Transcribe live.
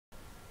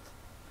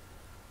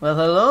Well,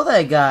 hello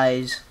there,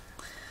 guys.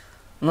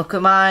 Look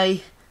at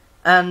my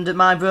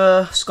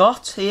bro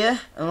Scott here,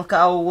 and look at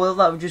our world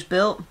that we've just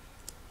built.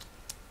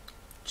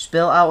 Just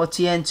built out of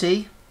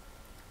TNT,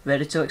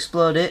 ready to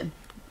explode it.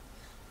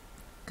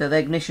 Get the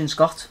ignition,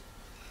 Scott.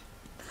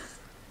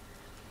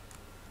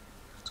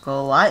 Let's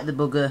go light the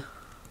bugger.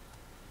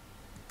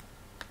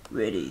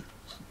 Ready.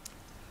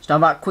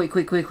 Stand back, quick.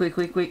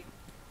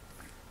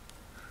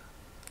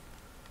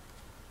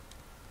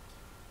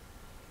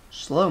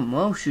 Slow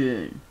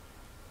motion.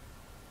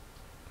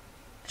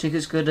 Think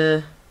it's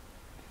gonna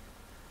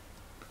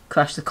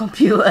crash the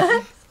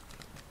computer?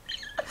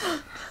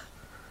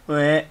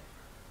 Wait.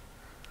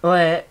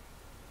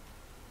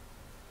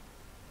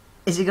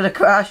 Is it gonna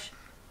crash?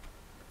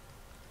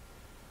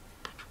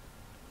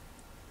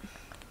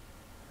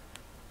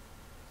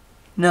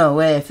 No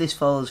way, if this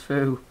follows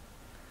through.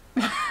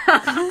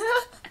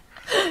 That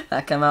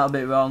came out a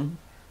bit wrong.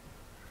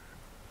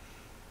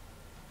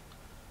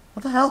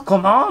 What the hell?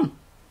 Come on!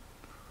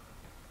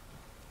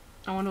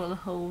 I wonder what the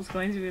hole's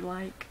going to be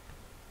like.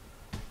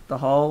 The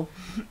hole?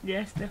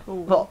 Yes, the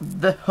hole. What?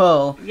 The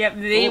hole? Yep,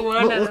 the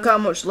one. Look how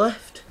much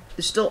left.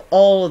 There's still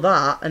all of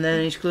that, and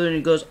then excluding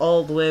it goes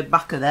all the way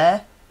back of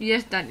there.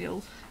 Yes,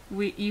 Daniel.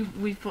 We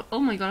put. Oh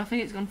my god! I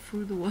think it's gone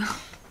through the world.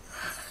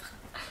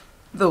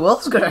 The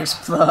world's gonna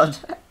explode.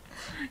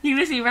 You're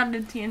gonna see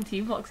random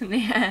TNT blocks in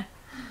the air.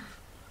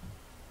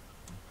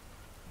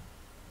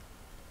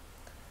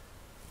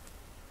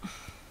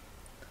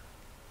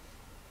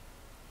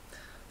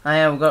 I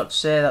have got to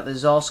say that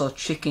there's also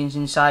chickens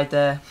inside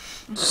there.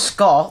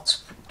 Scott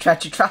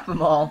tried to trap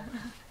them all.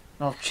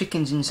 No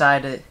chickens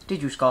inside it.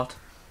 Did you, Scott?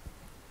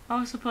 I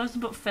was supposed to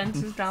put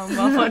fences down, but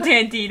I put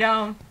TNT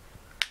down.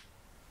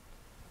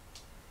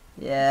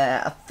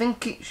 Yeah, I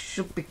think it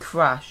should be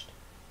crashed.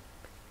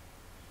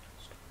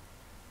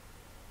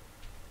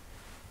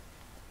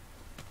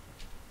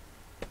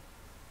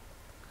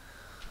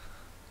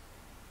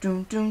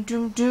 Doom doom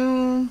doom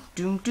doom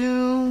doom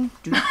doom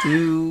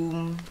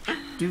doom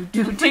doom.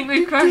 I think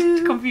we've crashed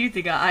the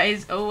computer,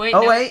 guys. Oh wait,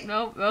 oh, no, wait.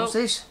 no. What's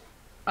this?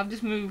 I've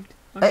just moved.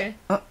 Okay.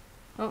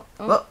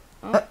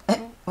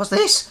 What's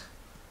this?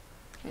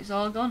 It's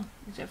all gone,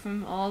 except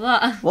from all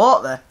that.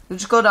 Water. You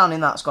just go down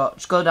in that, Scott.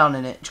 Just go down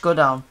in it. Just go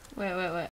down. Wait.